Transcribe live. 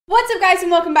What's up guys and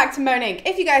welcome back to Moaning.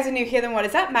 If you guys are new here, then what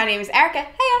is up? My name is Erica.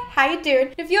 Heya, how you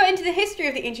doing? If you're into the history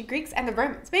of the ancient Greeks and the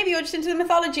Romans, maybe you're just into the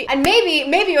mythology, and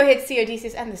maybe you're here to see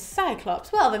Odysseus and the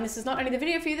Cyclops, well then this is not only the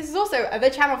video for you, this is also the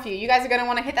channel for you. You guys are going to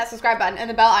want to hit that subscribe button and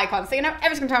the bell icon so you know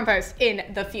every single time I post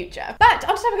in the future. But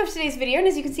on the topic of today's video, and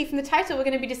as you can see from the title, we're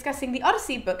going to be discussing the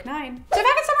Odyssey Book 9. So if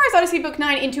I could summarize Odyssey Book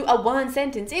 9 into a one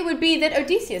sentence, it would be that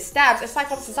Odysseus stabs a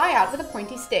Cyclops' eye out with a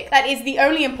pointy stick. That is the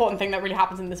only important thing that really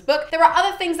happens in this book. There are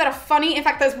other things that are funny. In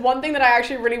fact, there's one thing that I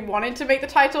actually really wanted to make the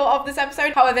title of this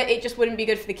episode. However, it just wouldn't be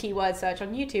good for the keyword search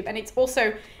on YouTube. And it's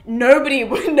also, nobody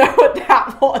would know what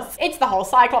that was. It's the whole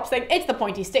Cyclops thing. It's the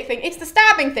pointy stick thing. It's the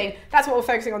stabbing thing. That's what we're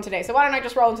focusing on today. So why don't I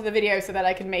just roll into the video so that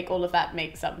I can make all of that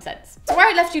make some sense. So where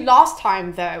I left you last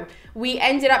time though, we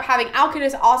ended up having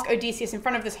Alcinous ask Odysseus in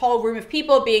front of this whole room of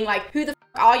people being like, who the f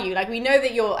are you? Like, we know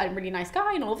that you're a really nice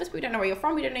guy and all of this, but we don't know where you're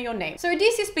from, we don't know your name. So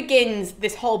Odysseus begins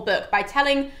this whole book by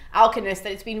telling Alcinous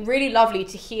that it's been really lovely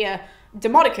to hear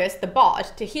Demodocus, the bard,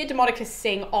 to hear Demodocus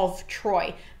sing of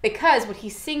Troy, because what he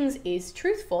sings is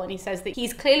truthful, and he says that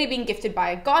he's clearly been gifted by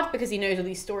a god because he knows all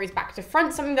these stories back to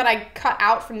front. Something that I cut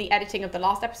out from the editing of the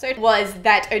last episode was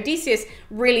that Odysseus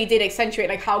really did accentuate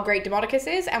like how great Demodocus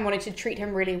is and wanted to treat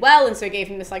him really well, and so he gave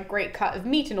him this like great cut of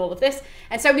meat and all of this.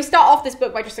 And so we start off this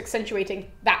book by just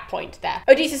accentuating that point there.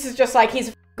 Odysseus is just like, he's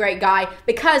a great guy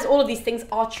because all of these things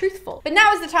are truthful. But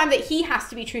now is the time that he has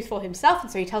to be truthful himself,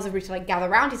 and so he tells everybody to like gather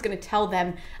around. He's going to tell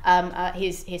them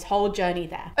his whole journey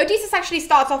there. Odysseus actually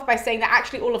starts off by saying that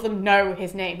actually all of them know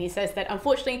his name. He says that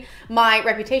unfortunately my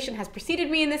reputation has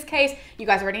preceded me in this case. You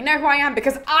guys already know who I am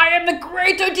because I am the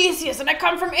great Odysseus and I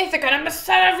come from Ithaca and I'm a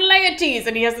son of Laertes.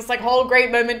 And he has this like whole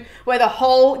great moment where the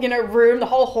whole, room, the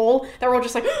whole hall, they're all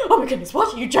just like, oh my goodness,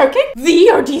 what are you joking?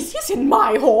 The Odysseus in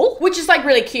my hall? Which is like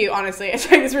really cute, honestly. It's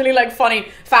like this really like funny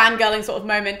fangirling sort of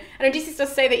moment. And Odysseus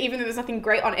does say that even though there's nothing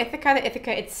great on Ithaca, that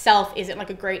Ithaca itself isn't like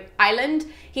a great island.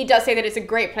 He does say that it's a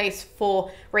great place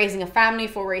for raising a family,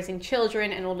 for raising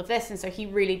children and all of this, and so he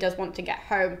really does want to get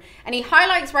home. And he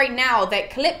highlights right now that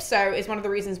Calypso is one of the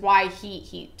reasons why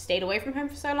he stayed away from home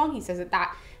for so long. He says that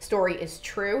that story is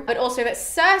true, but also that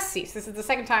Circe, so this is the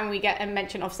second time we get a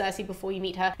mention of Circe before you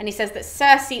meet her, and he says that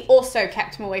Circe also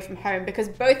kept him away from home because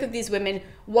both of these women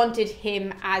wanted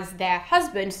him as their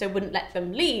husband, so wouldn't let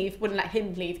him leave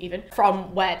even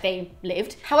from where they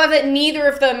lived. However, neither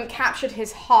of them captured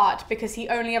his heart because he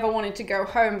only ever wanted to go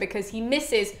home because he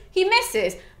misses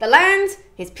the land,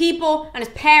 his people, and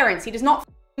his parents. He does not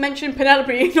mention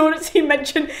Penelope, nor does he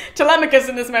mention Telemachus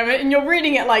in this moment, and you're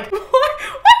reading it like, why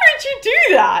would you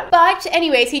do that? But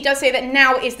anyways, he does say that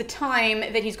now is the time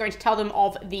that he's going to tell them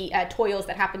of the toils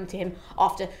that happened to him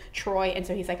after Troy, and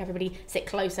so he's like, everybody sit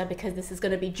closer because this is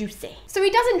going to be juicy. So he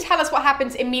doesn't tell us what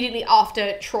happens immediately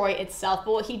after Troy itself,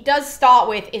 but what he does start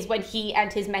with is when he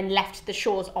and his men left the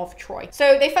shores of Troy.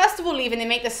 So they first of all leave and they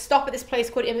make the stop at this place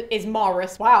called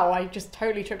Ismarus. Wow, I just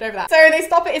totally tripped over that. So they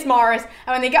stop at Ismarus,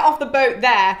 and when they get off the boat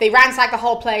there, they ransack the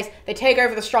whole place, they take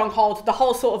over the stronghold, the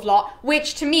whole sort of lot,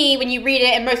 which to me, when you read it,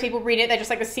 and most people read it, they're just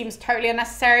like, this seems totally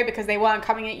unnecessary because they weren't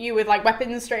coming at you with like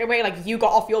weapons straight away. Like, you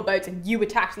got off your boats and you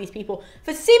attacked these people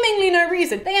for seemingly no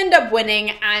reason. They end up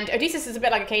winning, and Odysseus is a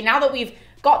bit like, okay, now that we've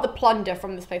got the plunder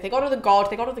from this place, they got all the gold,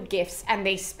 they got all the gifts, and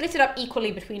they split it up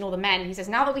equally between all the men. He says,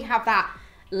 now that we have that,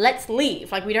 let's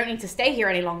leave. Like, we don't need to stay here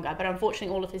any longer. But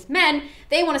unfortunately, all of his men,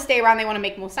 they want to stay around. They want to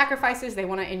make more sacrifices. They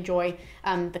want to enjoy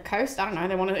the coast. I don't know.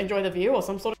 They want to enjoy the view or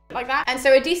some sort of shit like that. And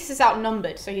so Odysseus is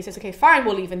outnumbered. So he says, okay, fine,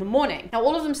 we'll leave in the morning. Now,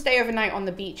 all of them stay overnight on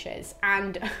the beaches.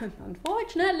 And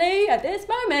unfortunately, at this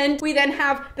moment, we then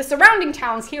have the surrounding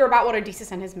towns hear about what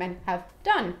Odysseus and his men have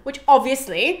done, which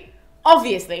obviously,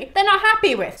 they're not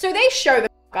happy with. So they show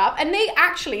the up, and they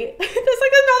actually, there's like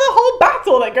another whole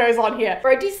battle that goes on here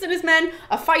where Odysseus and his men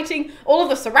are fighting all of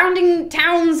the surrounding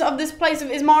towns of this place of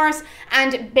Ismarus,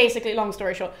 and basically, long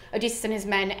story short, Odysseus and his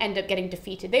men end up getting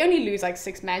defeated. They only lose like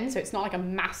 6 men, so it's not like a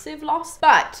massive loss,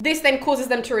 but this then causes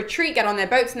them to retreat, get on their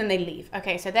boats, and then they leave.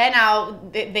 Okay, so they're now,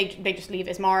 they just leave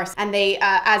Ismarus, and they,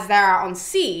 as they're out on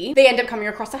sea, they end up coming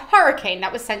across a hurricane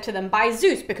that was sent to them by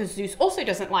Zeus, because Zeus also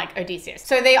doesn't like Odysseus.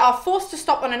 So they are forced to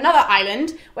stop on another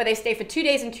island where they stay for 2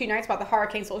 days and 2 nights while the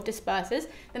hurricane sort of disperses.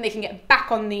 Then they can get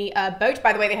back on the boat.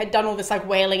 By the way, they had done all this like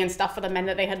whaling and stuff for the men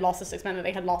that they had lost, the 6 men that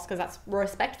they had lost, because that's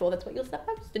respectful. That's what you're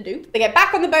supposed to do. They get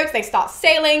back on the boats, they start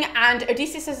sailing, and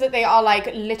Odysseus says that they are like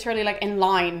literally like in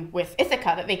line with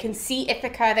Ithaca, that they can see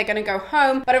Ithaca, they're going to go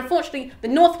home. But unfortunately, the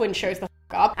north wind shows the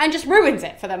up and just ruins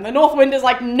it for them. The North Wind is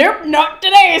like, nope, not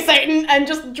today, Satan, and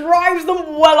just drives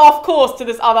them well off course to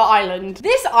this other island.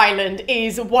 This island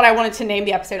is what I wanted to name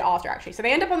the episode after, actually. So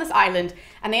they end up on this island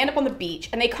and they end up on the beach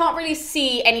and they can't really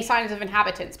see any signs of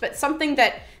inhabitants, but something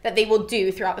that they will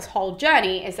do throughout this whole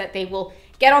journey is that they will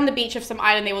get on the beach of some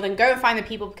island. They will then go and find the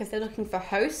people because they're looking for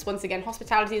hosts. Once again,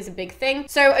 hospitality is a big thing.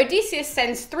 So Odysseus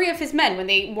sends 3 of his men when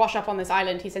they wash up on this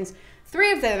island. He sends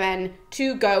 3 of their men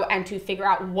to go and to figure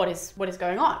out what is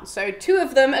going on. So 2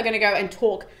 of them are going to go and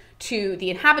talk to the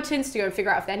inhabitants to go and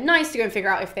figure out if they're nice, to go and figure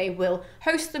out if they will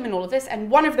host them and all of this. And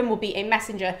one of them will be a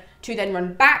messenger to then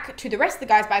run back to the rest of the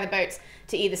guys by the boats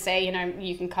to either say, you know,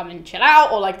 you can come and chill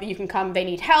out, or like, you can come, they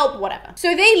need help, whatever.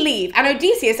 So they leave and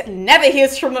Odysseus never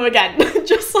hears from them again.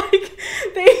 Just like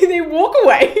they walk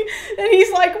away and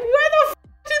he's like, where the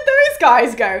did those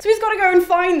guys go? So he's got to go and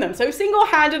find them. So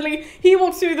single-handedly, he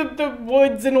walks through the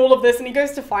woods and all of this and he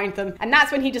goes to find them. And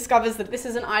that's when he discovers that this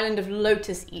is an island of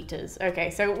lotus eaters.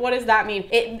 Okay, so what does that mean?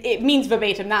 It means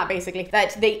verbatim that, basically,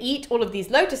 that they eat all of these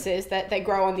lotuses that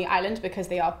grow on the island because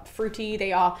they are fruity,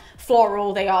 they are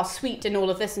floral, they are sweet and all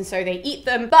of this. And so they eat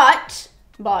them.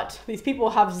 But these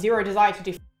people have zero desire to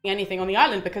do anything on the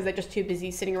island because they're just too busy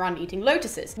sitting around eating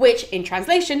lotuses, which in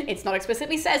translation, it's not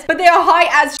explicitly says, but they are high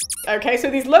as okay,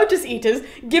 so these lotus eaters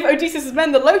give Odysseus'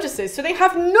 men the lotuses, so they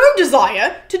have no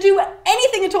desire to do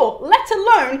anything at all, let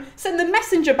alone send the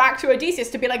messenger back to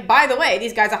Odysseus to be like, by the way,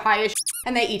 these guys are high as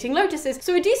and they're eating lotuses.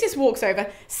 So Odysseus walks over,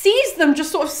 sees them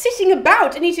just sort of sitting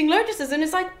about and eating lotuses and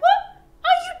is like, what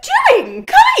are you doing?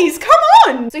 Guys, come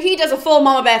on! So he does a full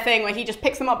mama bear thing where he just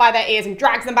picks them up by their ears and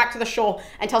drags them back to the shore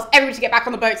and tells everybody to get back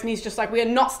on the boats, and he's just like, we are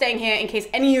not staying here in case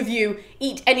any of you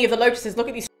eat any of the lotuses. Look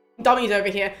at these dummies over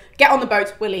here. Get on the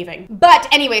boat, we're leaving.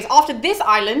 But anyways, after this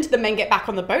island, the men get back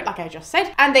on the boat, like I just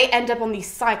said, and they end up on the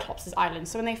Cyclops' island.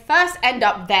 So when they first end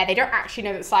up there, they don't actually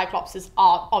know that Cyclops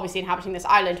are obviously inhabiting this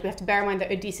island. We have to bear in mind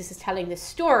that Odysseus is telling this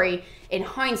story in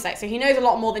hindsight. So he knows a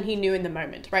lot more than he knew in the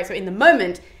moment, right? So in the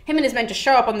moment, him and his men just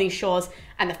show up on these shores,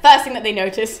 and the first thing that they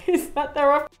notice is that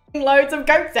there are loads of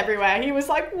goats everywhere. He was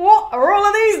like, what are all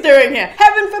of these doing here?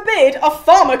 Heaven forbid a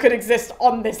farmer could exist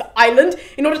on this island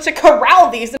in order to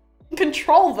corral these and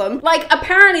control them. Like,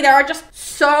 apparently there are just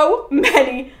so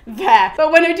many there.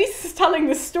 But when Odysseus is telling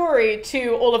the story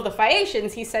to all of the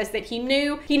Phaeacians, he says that he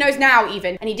knows now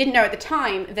even, and he didn't know at the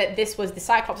time, that this was the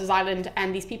Cyclops' island,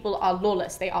 and these people are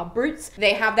lawless. They are brutes.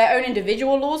 They have their own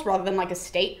individual laws rather than like a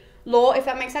state law, if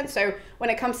that makes sense. So when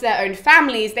it comes to their own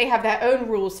families, they have their own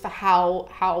rules for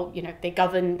how you know, they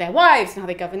govern their wives and how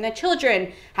they govern their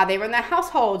children, how they run their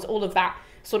households. All of that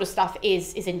sort of stuff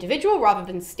is individual rather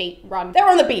than state run. They're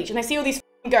on the beach and they see all these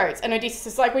goats, and Odysseus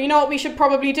is like, well, you know what we should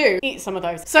probably do? Eat some of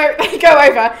those. So they go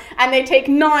over and they take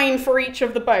 9 for each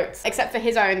of the boats, except for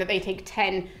his own, that they take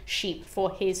 10 sheep for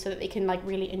his, so that they can like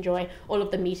really enjoy all of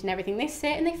the meat and everything. They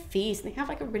sit and they feast and they have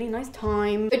like a really nice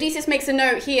time. Odysseus makes a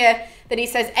note here that he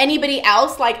says anybody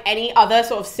else, like any other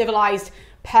sort of civilized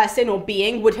person or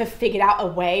being, would have figured out a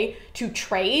way to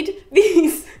trade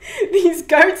these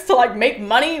goats to like make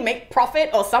money, make profit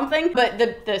or something. But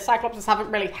the Cyclops haven't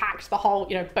really hacked the whole,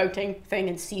 you know, boating thing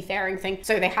and seafaring thing.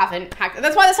 So they haven't hacked it.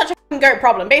 That's why there's such a goat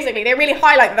problem. Basically, they really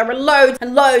highlight that there are loads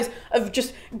and loads of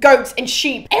just goats and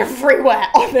sheep everywhere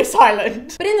on this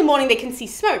island. But in the morning, they can see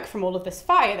smoke from all of this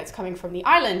fire that's coming from the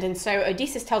island. And so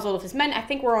Odysseus tells all of his men, I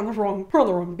think we're on the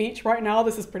wrong beach right now.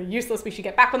 This is pretty useless. We should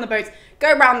get back on the boats,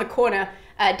 go around the corner,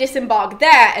 disembark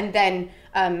there, and then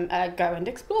go and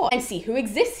explore and see who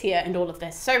exists here and all of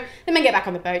this. So the men get back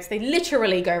on the boats. They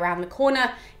literally go around the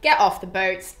corner, get off the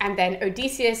boats, and then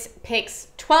Odysseus picks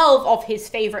 12 of his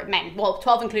favorite men. Well,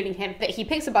 12 including him, but he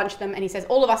picks a bunch of them and he says,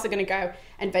 all of us are going to go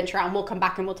and venture out and we'll come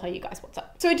back and we'll tell you guys what's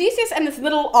up. So Odysseus and this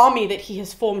little army that he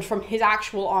has formed from his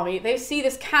actual army, they see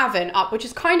this cavern up, which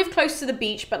is kind of close to the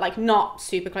beach, but like not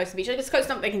super close to the beach. Like it's close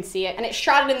enough they can see it. And it's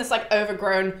shrouded in this like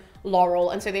overgrown laurel,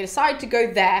 and so they decide to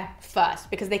go there first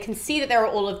because they can see that there are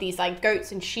all of these like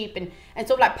goats and sheep and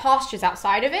sort of like pastures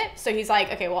outside of it. So he's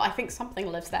like, okay, well, I think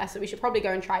something lives there, so we should probably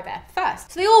go and try there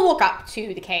first. So they all walk up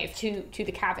to the cave, to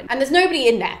the cavern, and there's nobody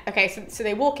in there. Okay, so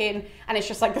they walk in and it's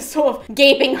just like this sort of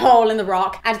gaping hole in the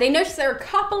rock, and they notice there are a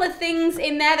couple of things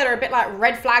in there that are a bit like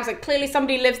red flags, like clearly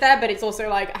somebody lives there, but it's also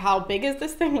like, how big is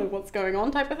this thing? Like, what's going on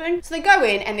type of thing. So they go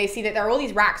in and they see that there are all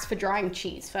these racks for drying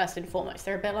cheese, first and foremost.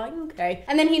 They're a bit like, okay.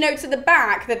 And then he notes at the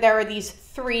back that there are these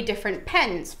 3 different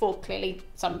pens for clearly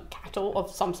some cattle of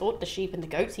some sort, the sheep and the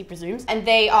goats, he presumes, and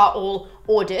they are all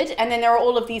ordered. And then there are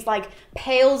all of these like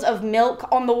pails of milk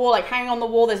on the wall, like hanging on the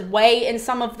wall. There's whey in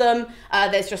some of them,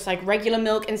 there's just like regular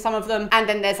milk in some of them, and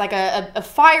then there's like a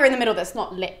fire in the middle that's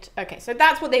not lit. Okay, so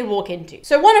that's what they walk into.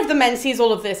 So one of the men sees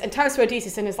all of this and turns to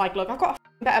Odysseus and is like, look, I've got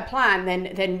better plan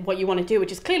than what you want to do,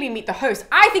 which is clearly meet the host.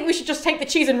 I think we should just take the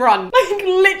cheese and run. Like,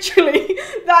 literally,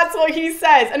 that's what he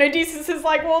says. And Odysseus is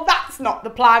like, well, that's not the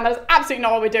plan. That is absolutely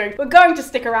not what we're doing. We're going to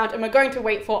stick around and we're going to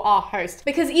wait for our host,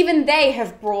 because even they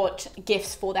have brought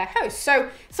gifts for their host. So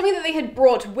something that they had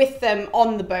brought with them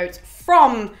on the boat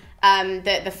from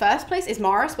the first place is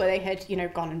Mars, where they had, you know,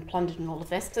 gone and plundered and all of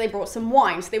this. So they brought some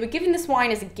wine. So they were given this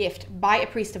wine as a gift by a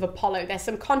priest of Apollo. There's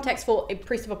some context for a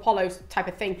priest of Apollo type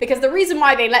of thing, because the reason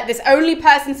why they let this only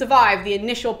person survive the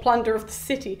initial plunder of the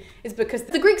city is because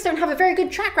the Greeks don't have a very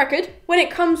good track record when it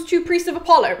comes to priests of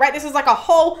Apollo, right? This is like a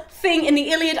whole thing in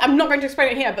the Iliad. I'm not going to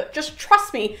explain it here, but just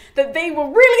trust me that they were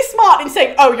really smart in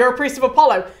saying, oh, you're a priest of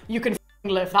Apollo, you can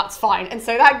live, that's fine. And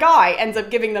so that guy ends up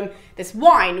giving them this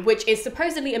wine, which is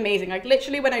supposedly amazing. Like,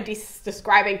 literally, when Odysseus is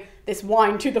describing this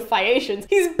wine to the Phaeacians,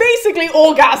 he's basically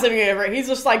orgasming over it. He's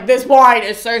just like, this wine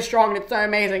is so strong and it's so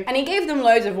amazing. And he gave them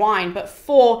loads of wine, but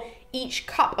for each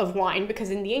cup of wine, because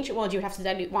in the ancient world you would have to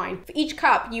dilute wine, for each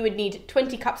cup you would need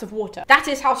 20 cups of water. That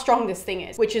is how strong this thing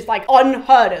is, which is like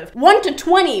unheard of. 1 to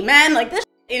 20, man, like this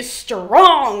is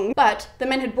strong. But the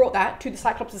men had brought that to the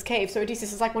Cyclops' cave, so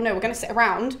Odysseus is like, well, no, we're gonna sit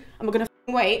around and we're gonna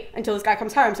wait until this guy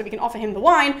comes home so we can offer him the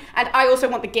wine, and I also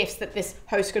want the gifts that this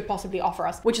host could possibly offer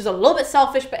us, which is a little bit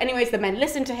selfish, but anyways, the men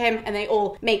listen to him and they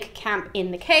all make camp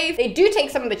in the cave. They do take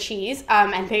some of the cheese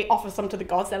and they offer some to the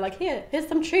gods. They're like, here's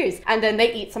some cheese, and then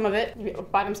they eat some of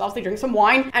it by themselves. They drink some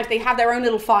wine and they have their own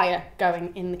little fire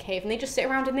going in the cave, and they just sit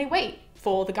around and they wait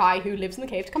for the guy who lives in the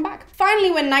cave to come back. Finally,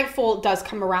 when nightfall does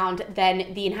come around,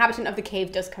 then the inhabitant of the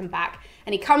cave does come back,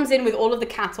 and he comes in with all of the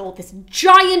cattle. This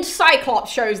giant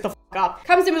Cyclops shows the f up,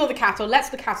 comes in with all the cattle, lets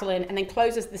the cattle in, and then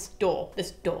closes this door.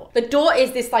 The door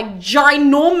is this like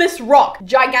ginormous rock.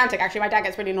 Gigantic, actually, my dad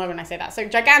gets really annoyed when I say that. So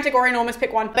gigantic or enormous,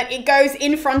 pick one. But it goes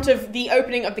in front of the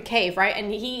opening of the cave, right?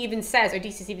 And he even says,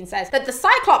 Odysseus even says, that the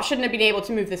Cyclops shouldn't have been able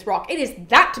to move this rock. It is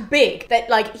that big that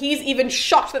like he's even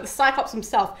shocked that the Cyclops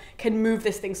himself can move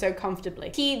this thing so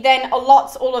comfortably. He then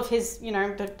allots all of his, you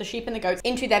know, the sheep and the goats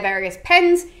into their various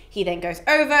pens. He then goes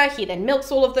over, he then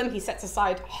milks all of them. He sets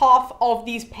aside half of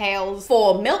these pails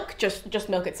for milk, just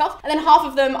milk itself. And then half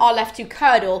of them are left to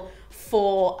curdle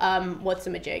for,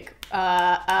 what's-a-majig?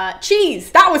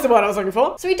 Cheese. That was the word I was looking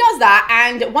for. So he does that,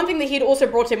 and one thing that he'd also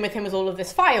brought in with him was all of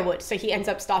this firewood. So he ends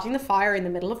up starting the fire in the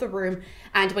middle of the room,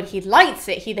 and when he lights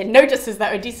it, he then notices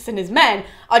that Odysseus and his men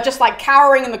are just like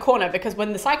cowering in the corner, because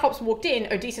when the Cyclops walked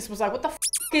in, Odysseus was like, what the f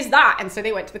is that? And so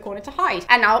they went to the corner to hide.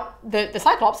 And now the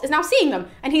Cyclops is now seeing them,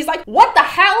 and he's like, what the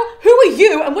hell? Who are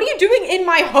you? And what are you doing in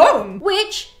my home?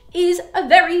 Which is a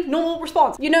very normal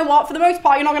response. You know what? For the most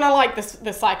part, you're not gonna like this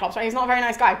Cyclops, right? He's not a very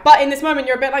nice guy. But in this moment,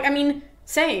 you're a bit like, I mean,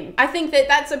 same. I think that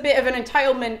that's a bit of an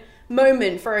entitlement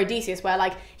moment for Odysseus, where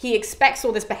like he expects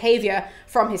all this behavior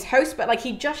from his host, but like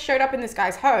he just showed up in this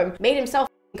guy's home, made himself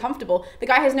comfortable. The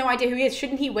guy has no idea who he is.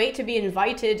 Shouldn't he wait to be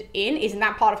invited in? Isn't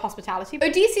that part of hospitality?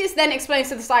 Odysseus then explains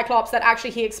to the Cyclops that actually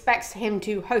he expects him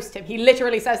to host him. He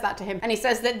literally says that to him. And he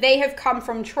says that they have come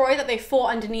from Troy, that they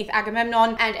fought underneath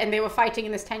Agamemnon, and they were fighting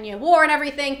in this 10-year war and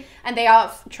everything. And they are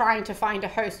trying to find a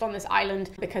host on this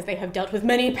island because they have dealt with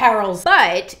many perils.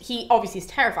 But he obviously is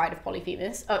terrified of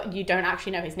Polyphemus. You don't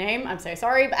actually know his name. I'm so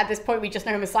sorry. But at this point, we just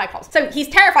know him as Cyclops. So he's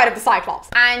terrified of the Cyclops.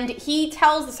 And he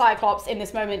tells the Cyclops in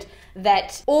this moment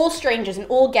that all strangers and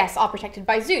all guests are protected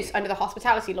by Zeus under the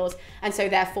hospitality laws, and so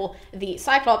therefore the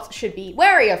Cyclops should be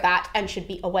wary of that and should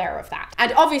be aware of that.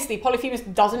 And obviously Polyphemus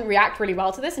doesn't react really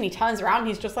well to this, and he turns around and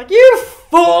he's just like, you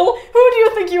fool! Who do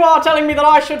you think you are telling me that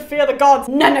I should fear the gods?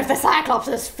 None of the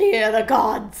Cyclopses fear the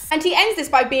gods. And he ends this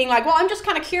by being like, well, I'm just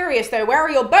kind of curious though, where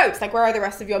are your boats? Like, where are the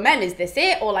rest of your men? Is this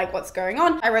it? Or like, what's going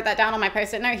on? I wrote that down on my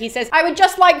post-it note. He says, I would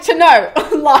just like to know,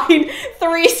 line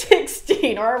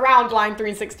 316, or around line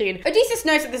 316. Odysseus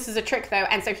knows that this is a trick though,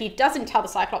 and so he doesn't tell the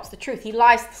Cyclops the truth. He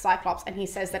lies to the Cyclops, and he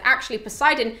says that actually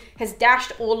Poseidon has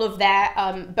dashed all of their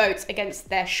boats against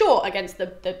their shore, against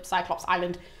the Cyclops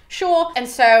island shore, and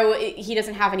so he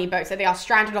doesn't have any boats, so they are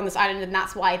stranded on this island, and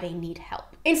that's why they need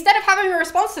help. Instead of having a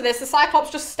response to this, the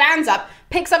Cyclops just stands up,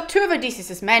 picks up 2 of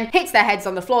Odysseus's men, hits their heads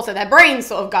on the floor so their brains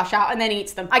sort of gush out, and then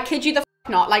eats them. I kid you the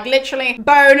not. Like, literally,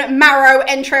 bone, marrow,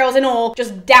 entrails and all,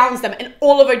 just downs them, and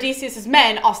all of Odysseus's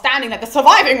men are standing there. The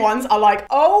surviving ones are like,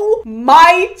 oh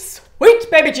my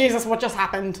sweet baby Jesus, what just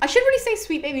happened? I should really say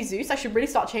sweet baby Zeus. I should really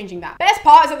start changing that. Best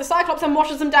part is that the Cyclops then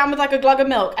washes them down with like a glug of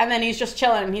milk, and then he's just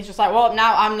chilling, and he's just like, well,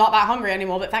 now I'm not that hungry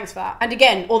anymore, but thanks for that. And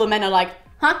again, all the men are like,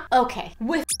 huh? Okay.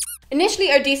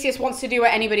 Initially, Odysseus wants to do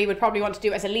what anybody would probably want to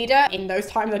do as a leader, in those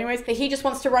times anyways. He just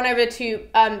wants to run over to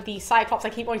the Cyclops. I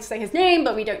keep wanting to say his name,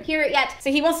 but we don't hear it yet.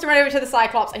 So he wants to run over to the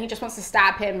Cyclops and he just wants to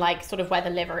stab him, like sort of where the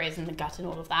liver is and the gut and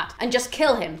all of that, and just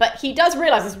kill him. But he does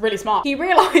realize, it's really smart, he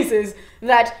realizes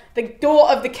that the door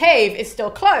of the cave is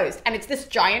still closed and it's this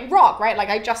giant rock, right? Like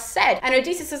I just said. And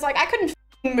Odysseus is like, I couldn't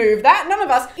move that. None of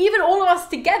us, even all of us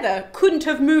together, couldn't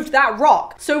have moved that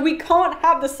rock. So we can't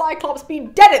have the Cyclops be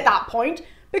dead at that point,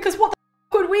 because what the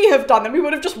could we have done? Then we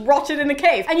would have just rotted in the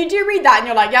cave. And you do read that and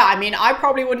you're like, yeah, I mean, I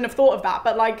probably wouldn't have thought of that,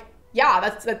 but like, yeah,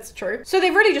 that's true. So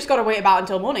they've really just got to wait about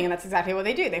until morning, and that's exactly what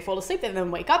they do. They fall asleep, they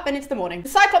then wake up, and it's the morning. The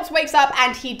Cyclops wakes up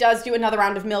and he does do another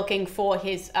round of milking for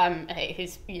his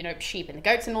you know, sheep and the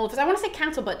goats and all of this. I want to say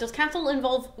cattle, but does cattle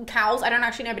involve cows? I don't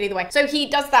actually know, but either way. So he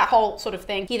does that whole sort of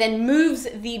thing. He then moves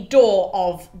the door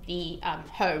of the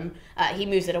home. He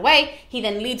moves it away. He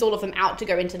then leads all of them out to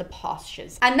go into the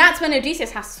pastures. And that's when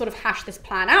Odysseus has to sort of hash this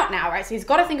plan out now, right? So he's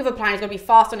got to think of a plan. He's got to be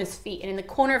fast on his feet. And in the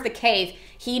corner of the cave,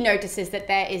 he notices that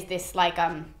there is this like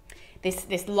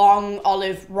this long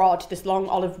olive rod, this long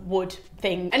olive wood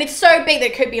thing. And it's so big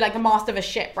that it could be like the mast of a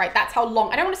ship, right? That's how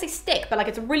long, I don't want to say stick, but like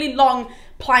it's a really long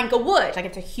plank of wood. Like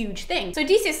it's a huge thing. So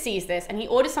Odysseus sees this and he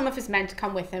orders some of his men to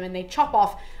come with him and they chop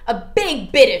off a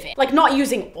big bit of it. Like not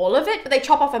using all of it, but they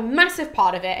chop off a massive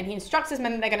part of it and he instructs his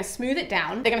men that they're going to smooth it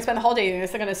down. They're going to spend the whole day doing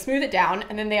this. They're going to smooth it down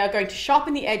and then they are going to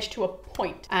sharpen the edge to a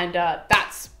point. And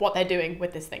that's what they're doing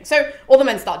with this thing. So all the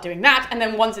men start doing that. And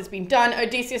then once it's been done,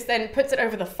 Odysseus then puts it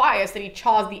over the fire so that he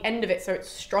chars the end of it so it's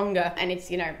stronger and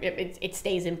it's, you know, it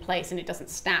stays in place and it doesn't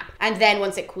snap. And then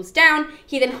once it cools down,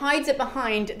 he then hides it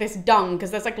behind this dung,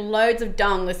 because there's like loads of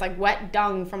dung, this like wet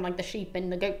dung from like the sheep and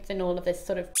the goats and all of this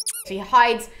sort of. So he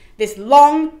hides this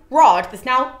long rod, this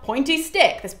now pointy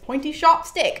stick, this pointy sharp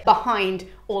stick behind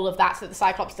all of that so that the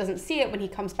Cyclops doesn't see it when he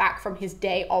comes back from his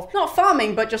day of not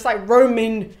farming, but just like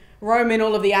roaming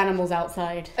all of the animals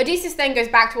outside. Odysseus then goes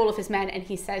back to all of his men and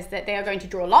he says that they are going to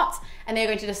draw lots and they are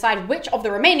going to decide which of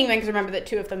the remaining men, because remember that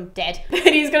 2 of them dead,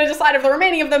 that he's going to decide of the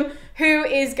remaining of them who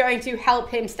is going to help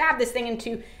him stab this thing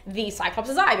into the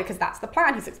Cyclops' eye, because that's the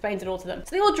plan. He's explained it all to them.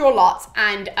 So they all draw lots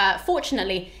and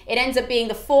fortunately it ends up being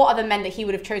the 4 other men that he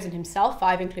would have chosen himself,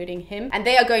 5 including him, and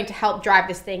they are going to help drive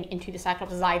this thing into the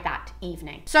Cyclops' eye that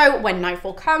evening. So when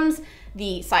nightfall comes,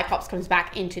 the Cyclops comes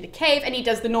back into the cave and he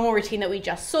does the normal routine that we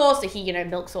just saw. So he, you know,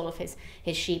 milks all of his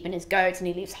sheep and his goats and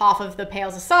he leaves half of the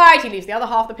pails aside. He leaves the other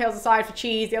half of the pails aside for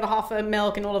cheese, the other half for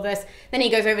milk and all of this. Then he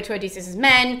goes over to Odysseus'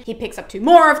 men. He picks up 2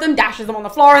 more of them, dashes them on the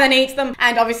floor and then eats them.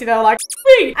 And obviously they're like,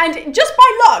 sweet. And just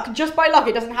by luck,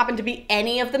 it doesn't happen to be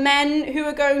any of the men who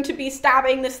are going to be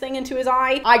stabbing this thing into his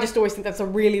eye. I just always think that's a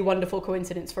really wonderful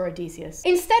coincidence for Odysseus.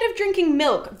 Instead of drinking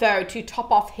milk though, to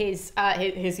top off his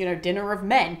you know, dinner of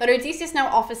men, but Odysseus now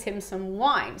offers him some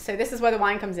wine. So this is where the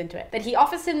wine comes into it. That he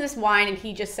offers him this wine and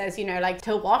he just says, you know, like,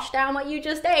 to wash down what you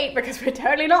just ate, because we're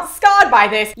totally not scarred by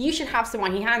this, you should have some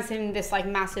wine. He hands him this like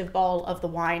massive bowl of the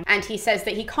wine and he says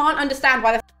that he can't understand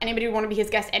why the anybody would want to be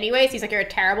his guest anyways. He's like, you're a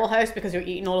terrible host because you're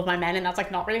eating all of my men and that's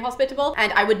like not really hospitable.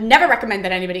 And I would never recommend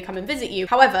that anybody come and visit you.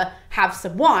 However, have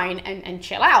some wine and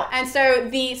chill out. And so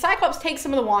the Cyclops takes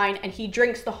some of the wine and he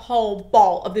drinks the whole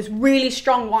bowl of this really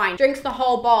strong wine, drinks the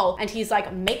whole bowl and he's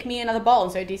like, make me another bowl.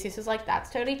 And so Odysseus is like, that's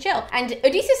totally chill. And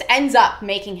Odysseus ends up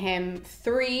making him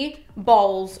 3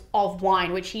 bowls of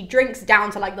wine, which he drinks down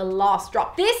to like the last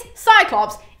drop. This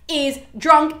Cyclops is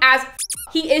drunk as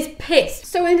he is pissed.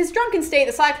 So in his drunken state,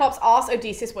 the Cyclops asks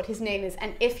Odysseus what his name is,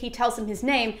 and if he tells him his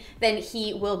name, then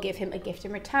he will give him a gift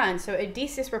in return. So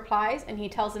Odysseus replies, and he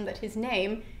tells him that his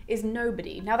name is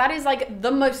Nobody. Now that is like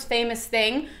the most famous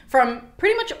thing from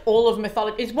pretty much all of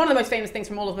mythology. It's one of the most famous things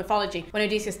from all of mythology, when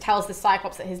Odysseus tells the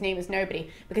Cyclops that his name is Nobody,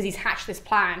 because he's hatched this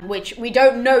plan, which we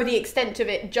don't know the extent of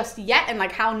it just yet, and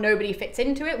like how Nobody fits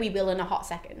into it, we will in a hot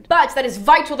second. But that is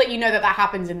vital that you know that that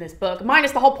happens in this book,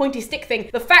 minus the whole pointy stick thing.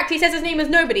 The fact he says his name is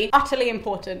Nobody, utterly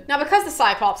important. Now because the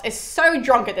Cyclops is so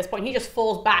drunk at this point, he just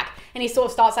falls back and he sort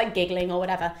of starts like giggling or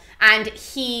whatever, and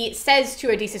he says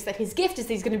to Odysseus that his gift is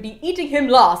that he's going to be eating him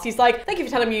last. He's like, thank you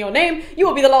for telling me your name. You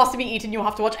will be the last to be eaten. You'll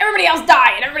have to watch everybody else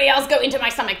die and everybody else go into my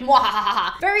stomach.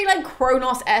 Mwahahaha. Very like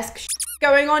Kronos-esque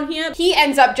going on here. He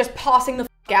ends up just passing the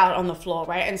out on the floor,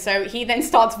 right? And so he then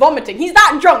starts vomiting. He's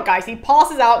that drunk, guys. He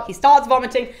passes out, he starts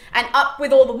vomiting, and up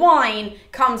with all the wine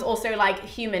comes also like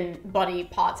human body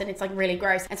parts, and it's like really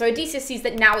gross. And so Odysseus sees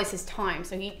that now is his time.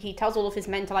 So he tells all of his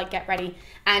men to like get ready,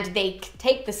 and they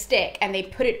take the stick and they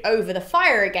put it over the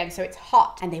fire again so it's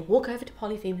hot, and they walk over to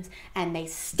Polyphemus and they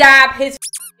stab his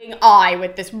eye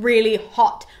with this really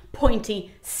hot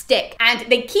pointy stick. And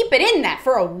they keep it in there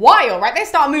for a while, right? They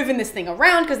start moving this thing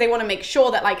around because they want to make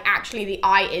sure that like actually the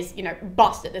eye is, you know,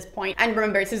 bust at this point. And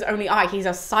remember, it's his only eye. He's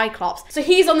a Cyclops. So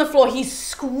he's on the floor. He's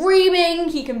screaming.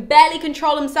 He can barely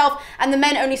control himself. And the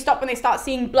men only stop when they start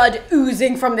seeing blood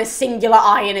oozing from this singular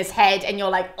eye in his head. And you're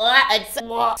like,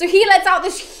 so he lets out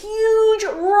this huge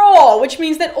roar, which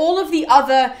means that all of the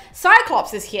other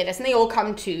Cyclopses hear this and they all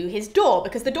come to his door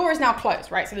because the door is now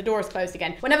closed, right? So the door is closed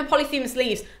again. Whenever Polyphemus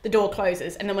leaves, the door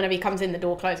closes. And then whenever he comes in, the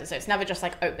door closes. So it's never just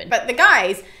like open. But the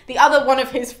guys, the other one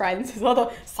of his friends, his other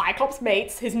Cyclops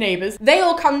mates, his neighbors, they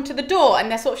all come to the door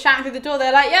and they're sort of shouting through the door.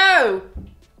 They're like, yo,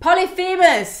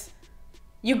 Polyphemus,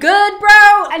 you good,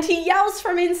 bro? And he yells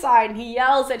from inside and he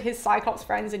yells at his Cyclops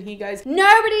friends and he goes,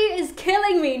 nobody is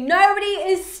killing me. Nobody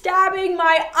is stabbing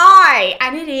my eye.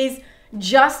 And it is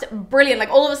just brilliant. Like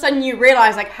all of a sudden you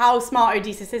realize like how smart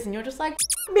Odysseus is and you're just like,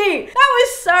 me. That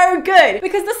was so good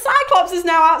because the Cyclops is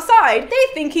now outside.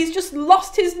 They think he's just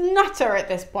lost his nutter at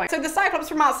this point. So the Cyclops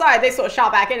from outside, they sort of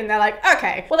shout back in and they're like,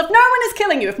 okay, well, if no one is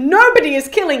killing you, if nobody is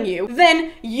killing you,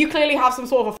 then you clearly have some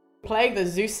sort of a plague that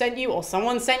Zeus sent you or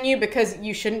someone sent you because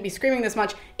you shouldn't be screaming this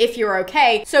much if you're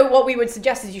okay. So what we would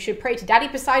suggest is you should pray to Daddy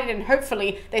Poseidon and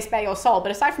hopefully they spare your soul.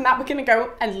 But aside from that, we're gonna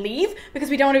go and leave because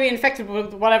we don't want to be infected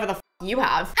with whatever the you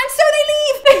have. And so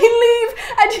they leave,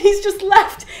 and he's just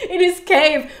left in his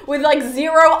cave with like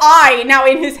zero eye now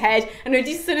in his head, and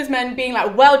Odysseus and his men being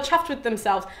like well chuffed with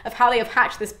themselves of how they have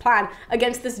hatched this plan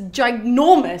against this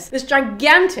gigantic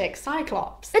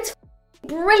Cyclops. It's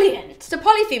brilliant. So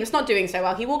Polyphemus not doing so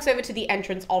well. He walks over to the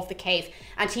entrance of the cave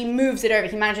and he moves it over.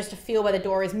 He manages to feel where the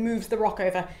door is, moves the rock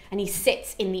over, and he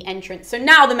sits in the entrance. So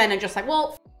now the men are just like,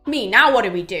 well, me, now what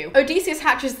do we do? Odysseus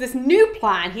hatches this new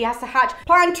plan. He has to hatch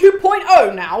plan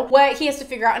 2.0 now, where he has to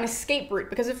figure out an escape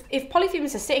route, because if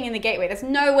Polyphemus is sitting in the gateway, there's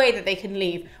no way that they can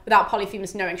leave without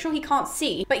Polyphemus knowing. Sure, he can't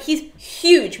see, but he's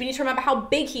huge. We need to remember how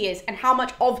big he is and how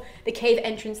much of the cave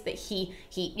entrance that he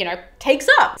you know, takes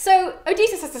up. So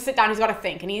Odysseus has to sit down, he's got to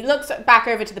think, and he looks back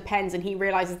over to the pens and he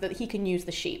realizes that he can use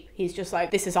the sheep. He's just like,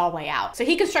 this is our way out. So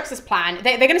he constructs this plan.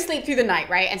 They're going to sleep through the night,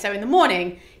 right? And so in the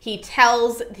morning, he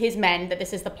tells his men that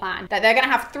this is the plan, that they're going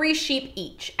to have 3 sheep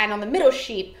each. And on the middle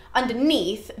sheep,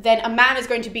 underneath, then a man is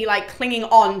going to be like clinging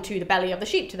on to the belly of the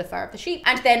sheep, to the fur of the sheep.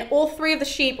 And then all 3 of the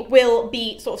sheep will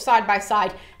be sort of side by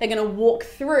side. They're going to walk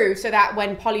through so that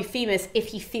when Polyphemus, if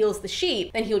he feels the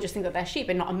sheep, then he'll just think that they're sheep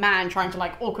and not a man trying to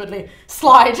like awkwardly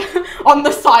slide on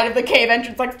the side of the cave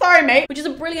entrance like, sorry mate, which is a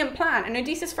brilliant plan. And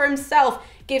Odysseus for himself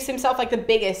gives himself like the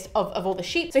biggest of all the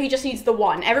sheep. So he just needs the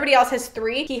 1. Everybody else has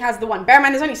 3. He has the 1. Bear in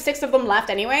mind, there's only 6 of them left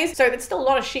anyways. So it's still a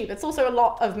lot of sheep. It's also a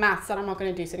lot of maths that I'm not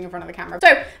going to do sitting in front of the camera.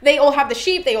 So they all have the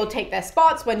sheep. They all take their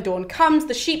spots. When dawn comes,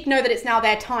 the sheep know that it's now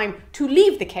their time to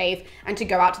leave the cave and to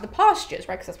go out to the pastures,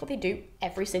 right? Because that's what they do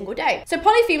every single day. So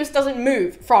Polyphemus doesn't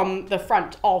move from the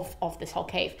front of this whole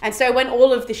cave. And so when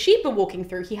all of the sheep are walking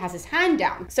through, he has his hand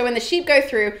down. So when the sheep go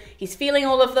through, he's feeling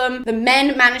all of them. The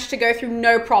men manage to go through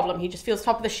no problem. He just feels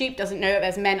top of the sheep, doesn't know that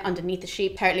there's men underneath the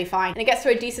sheep, totally fine. And it gets to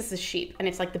Odysseus' sheep, and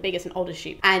it's like the biggest and oldest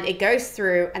sheep. And it goes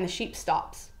through and the sheep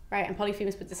stops, right? And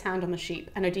Polyphemus puts his hand on the sheep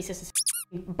and Odysseus is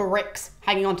bricks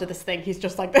hanging onto this thing. He's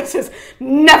just like, this is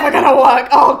never gonna work.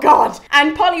 Oh God.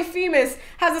 And Polyphemus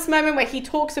has this moment where he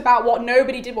talks about what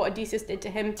nobody did, what Odysseus did to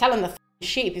him, telling the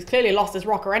sheep, he's clearly lost his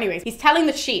rocker anyways. He's telling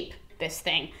the sheep this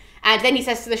thing. And then he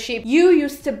says to the sheep, you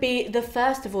used to be the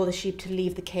first of all the sheep to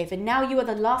leave the cave, and now you are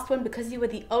the last one because you were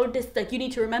the oldest. Like, you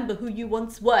need to remember who you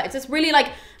once were. It's this really like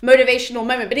motivational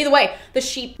moment. But either way, the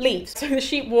sheep leaves. So the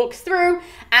sheep walks through,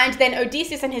 and then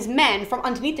Odysseus and his men from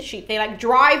underneath the sheep, they like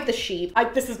drive the sheep.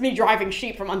 This is me driving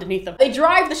sheep from underneath them. They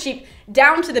drive the sheep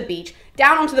down to the beach,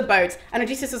 down onto the boats, and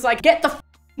Odysseus is like, get the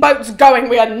boats going,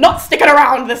 we are not sticking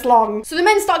around this long. So the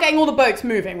men start getting all the boats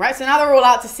moving, right? So now they're all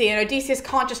out to sea, and Odysseus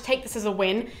can't just take this as a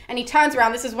win, and he turns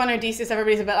around. This is when Odysseus,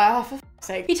 everybody's a bit like, oh, for fuck's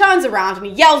sake. He turns around and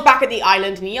he yells back at the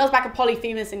island, and he yells back at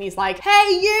Polyphemus, and he's like,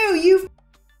 hey you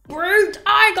brute,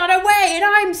 I got away and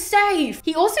I'm safe.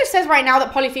 He also says right now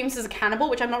that Polyphemus is a cannibal,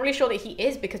 which I'm not really sure that he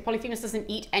is, because Polyphemus doesn't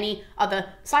eat any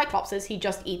other Cyclopses. He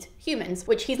just eats humans,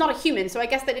 which he's not a human. So I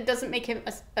guess that it doesn't make him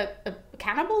a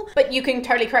cannibal, but you can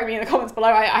totally correct me in the comments below.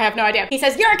 I have no idea. He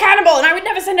says, you're a cannibal and I would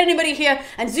never send anybody here,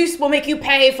 and Zeus will make you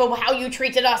pay for how you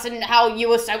treated us and how you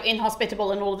were so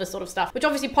inhospitable and all of this sort of stuff, which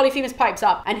obviously Polyphemus pipes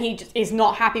up, and he just is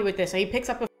not happy with this. So he picks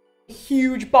up a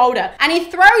huge boulder and he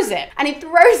throws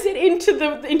it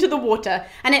into the water,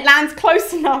 and it lands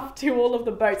close enough to all of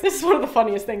the boats. This is one of the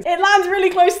funniest things. It lands really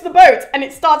close to the boats and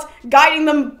it starts guiding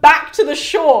them back to the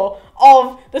shore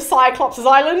of the Cyclops'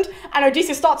 island, and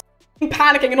Odysseus starts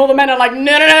panicking, and all the men are like,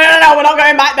 no, we're not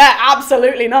going back there.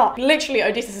 Absolutely not. Literally,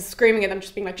 Odysseus is screaming at them,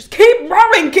 just being like, just keep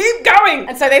rowing, keep going.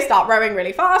 And so they start rowing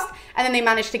really fast, and then they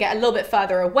manage to get a little bit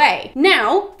further away.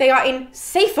 Now, they are in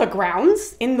safer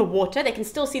grounds in the water. They can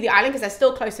still see the island because they're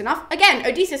still close enough. Again,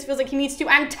 Odysseus feels like he needs to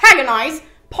antagonize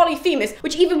Polyphemus,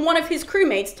 which even one of his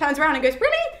crewmates turns around and goes,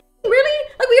 really? Really?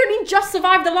 Like, we only just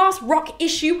survived the last rock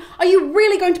issue. Are you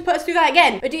really going to put us through that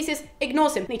again? Odysseus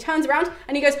ignores him. And he turns around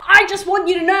and he goes, I just want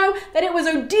you to know that it was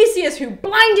Odysseus who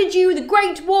blinded you, the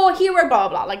great war hero, blah,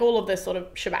 blah, like all of this sort of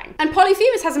shebang. And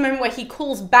Polyphemus has a moment where he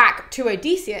calls back to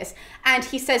Odysseus and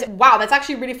he says, wow, that's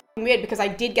actually really weird because I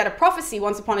did get a prophecy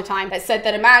once upon a time that said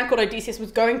that a man called Odysseus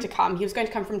was going to come. He was going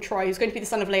to come from Troy. He was going to be the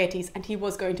son of Laertes and he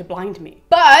was going to blind me.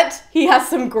 But he has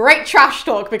some great trash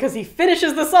talk because he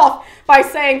finishes this off by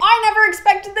saying, I never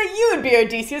expected that you would be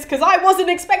Odysseus because I wasn't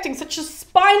expecting such a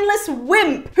spineless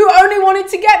wimp who only wanted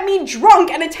to get me drunk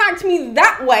and attacked me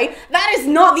that way. That is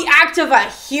not the act of a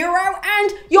hero,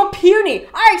 and you're puny.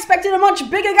 I expected a much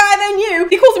bigger guy than you.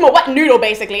 He calls him a wet noodle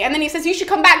basically, and then he says you should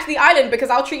come back to the island because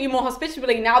I'll treat you more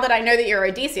hospitably now that I know that you're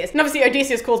Odysseus. And obviously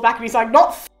Odysseus calls back and he's like,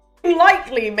 not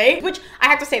likely, mate. Which I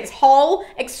have to say, this whole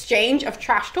exchange of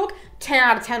trash talk, 10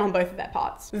 out of 10 on both of their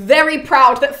parts. Very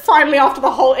proud that finally after the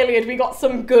whole Iliad we got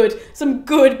some good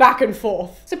back and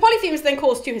forth. So Polyphemus then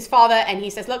calls to his father and he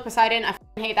says, look, Poseidon, I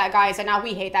hate that guy, so now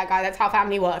we hate that guy. That's how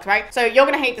family works, right? So you're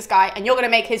gonna hate this guy and you're gonna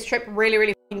make his trip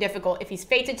really difficult. If he's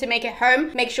fated to make it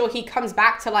home, make sure he comes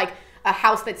back to like a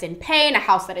house that's in pain, a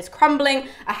house that is crumbling,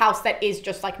 a house that is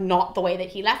just like not the way that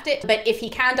he left it. But if he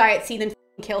can die at sea, then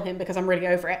kill him because I'm really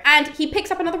over it. And he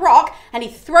picks up another rock and he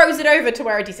throws it over to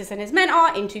where Odysseus and his men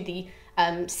are into the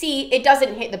sea. It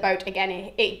doesn't hit the boat again.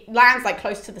 It lands like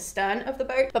close to the stern of the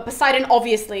boat. But Poseidon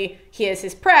obviously hears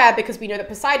his prayer because we know that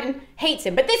Poseidon hates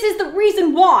him. But this is the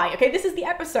reason why, okay? This is the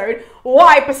episode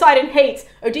why Poseidon hates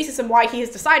Odysseus and why he has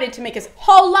decided to make his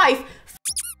whole life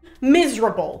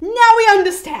miserable. Now we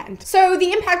understand. So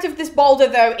the impact of this boulder,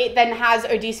 though, it then has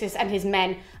Odysseus and his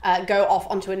men go off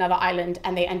onto another island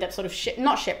and they end up sort of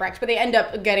not shipwrecked, but they end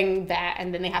up getting there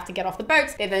and then they have to get off the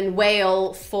boats. They then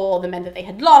wail for the men that they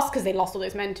had lost because they lost all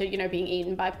those men to, you know, being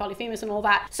eaten by Polyphemus and all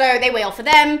that. So they wail for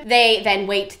them. They then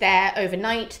wait there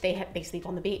overnight. They sleep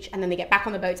on the beach and then they get back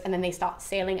on the boats and then they start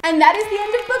sailing. And that is the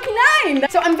end of book 9.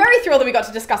 So I'm very thrilled that we got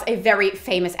to discuss a very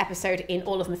famous episode in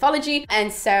all of mythology.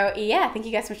 And so yeah, thank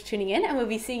you guys so much for tuning in and we'll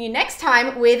be seeing you next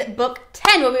time with book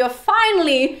 10 where we will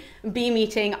finally be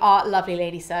meeting our lovely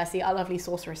lady Circe, our lovely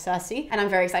sorceress Circe, and I'm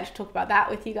very excited to talk about that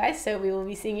with you guys. So we will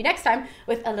be seeing you next time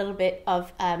with a little bit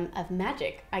of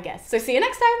magic, I guess. So see you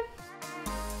next time.